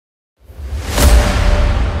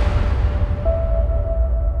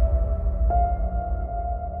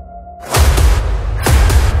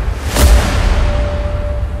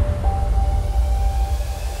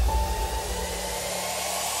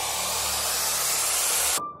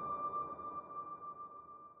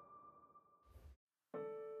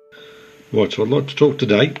Right, so I'd like to talk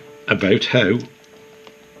today about how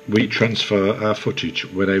we transfer our footage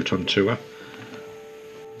when out on tour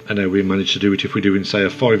and how we manage to do it if we're doing, say, a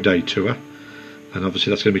 5-day tour, and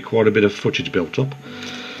obviously that's going to be quite a bit of footage built up.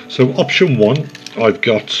 So option one, I've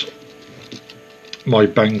got my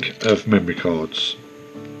bank of memory cards.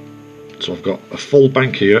 So I've got a full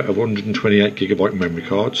bank here of 128GB memory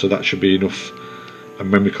cards, so that should be enough a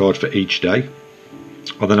memory card for each day.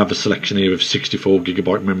 I then have a selection here of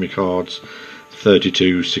 64GB memory cards,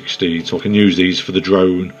 32, 16, so I can use these for the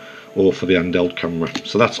drone or for the handheld camera.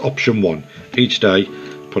 So that's option one. Each day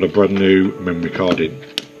put a brand new memory card in.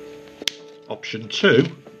 Option two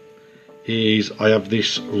is I have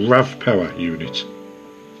this RAVPOWER unit,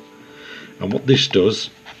 and what this does,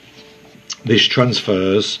 this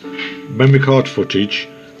transfers memory card footage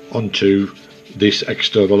onto this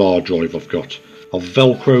external hard drive I've got. I've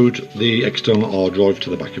velcroed the external hard drive to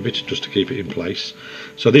the back of it just to keep it in place.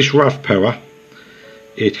 So this RAVPOWER,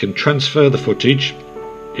 it can transfer the footage.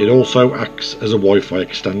 It also acts as a Wi-Fi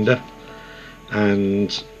extender,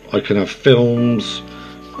 and I can have films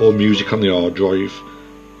or music on the hard drive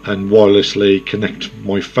and wirelessly connect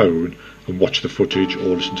my phone and watch the footage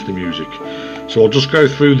or listen to the music. So I'll just go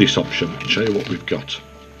through this option and show you what we've got.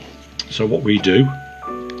 So what we do,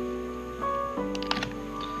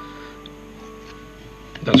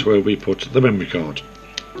 that's where we put the memory card.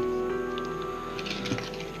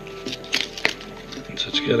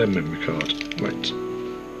 So to get a memory card, right.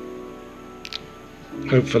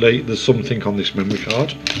 Hopefully there's something on this memory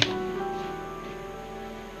card.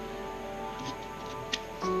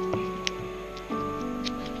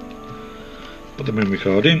 Put the memory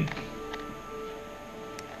card in.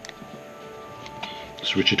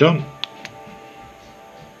 Switch it on.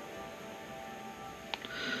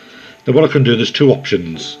 Now what I can do, there's two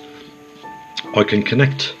options. I can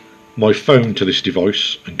connect my phone to this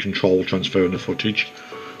device and control transferring the footage,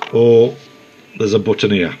 or there's a button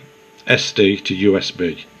here, SD to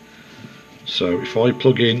USB. So if I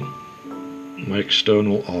plug in my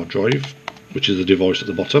external hard drive, which is the device at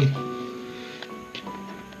the bottom,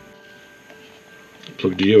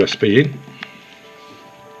 plug the USB in,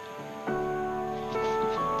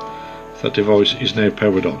 that device is now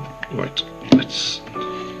powered on. Right, let's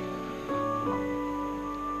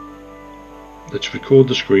record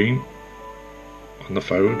the screen on the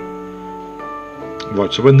phone.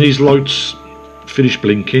 Right, so when these lights finish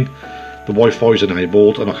blinking, the Wi-Fi is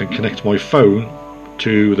enabled and I can connect my phone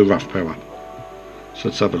to the RAVPOWER. So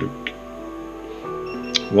let's have a look.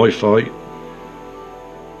 Wi-Fi,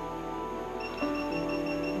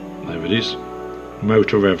 there it is,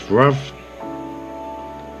 Motourev RAV.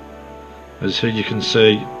 As here you can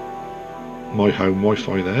see my home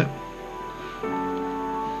Wi-Fi there.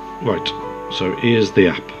 Right, so here's the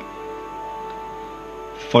app,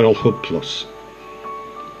 File Hub Plus.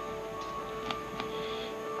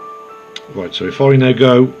 Right, so if I now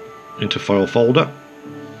go into File Folder,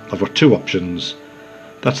 I've got two options.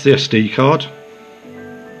 That's the SD card,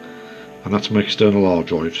 and that's my external hard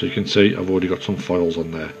drive. So you can see I've already got some files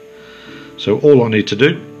on there. So all I need to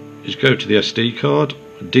do is go to the SD card,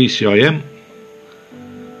 DCIM.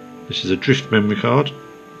 This is a drift memory card.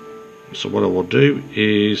 So what I will do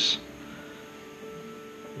is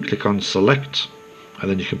click on select, and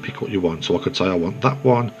then you can pick what you want. So I could say I want that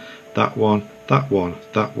one, that one, that one,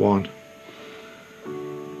 that one,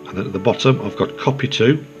 and then at the bottom I've got copy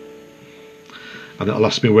to, and it'll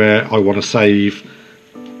ask me where I want to save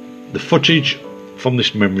the footage from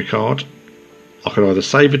this memory card. I can either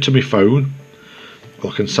save it to my phone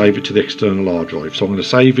or I can save it to the external hard drive. So I'm going to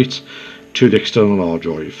save it to the external hard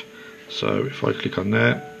drive. So if I click on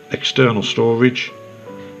there, external storage,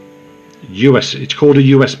 it's called a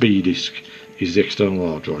USB disk, is the external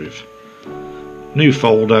hard drive. New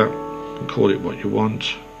folder, you can call it what you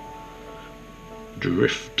want,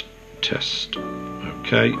 drift test,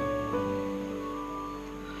 okay,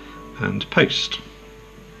 and paste,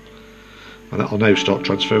 and that'll now start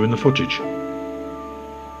transferring the footage.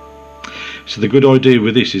 So the good idea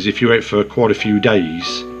with this is if you're out for quite a few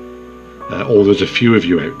days, or there's a few of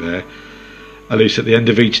you out there, at least at the end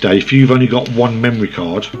of each day, if you've only got one memory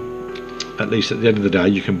card, at least at the end of the day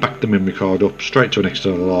you can back the memory card up straight to an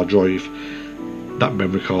external hard drive. That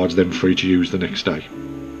memory card's then free to use the next day.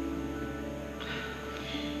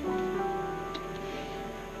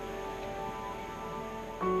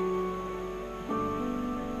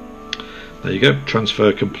 There you go,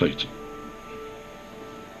 transfer complete.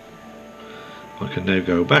 I can now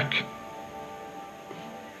go back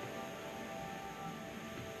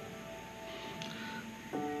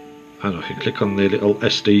and I can click on the little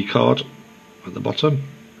SD card at the bottom,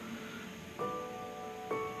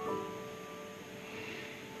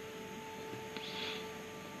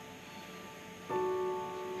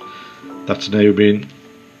 That's now been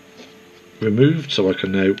removed, so I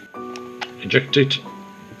can now eject it,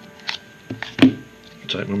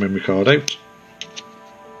 take my memory card out,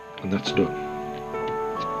 and that's done.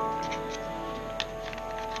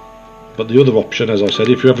 But the other option, as I said,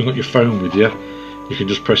 if you haven't got your phone with you, you can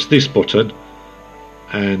just press this button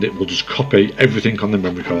and it will just copy everything on the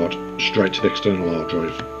memory card straight to the external hard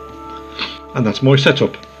drive. And that's my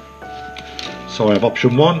setup. So I have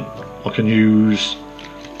option 1, I can use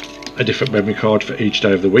a different memory card for each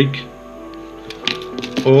day of the week,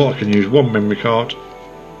 or I can use one memory card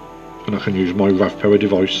and I can use my RAVPOWER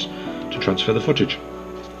device to transfer the footage.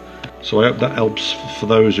 So I hope that helps for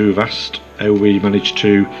those who have asked how we managed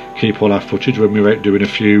to keep all our footage when we were out doing a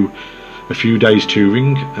few days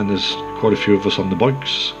touring, and there's quite a few of us on the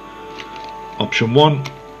bikes. Option 1,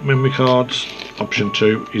 memory cards. Option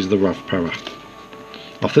 2 is the RAVPOWER.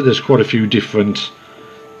 I think there's quite a few different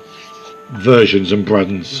versions and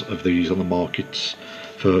brands of these on the markets.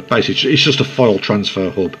 For basically, it's just a file transfer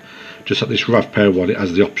hub. Just like this RAVPOWER one, it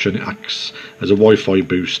has the option, it acts as a Wi-Fi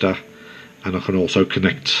booster, and I can also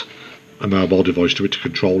connect a mobile device to it to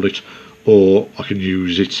control it, or I can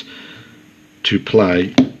use it to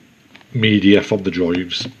play media from the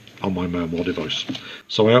drives on my mobile device.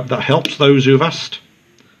 So I hope that helps those who have asked.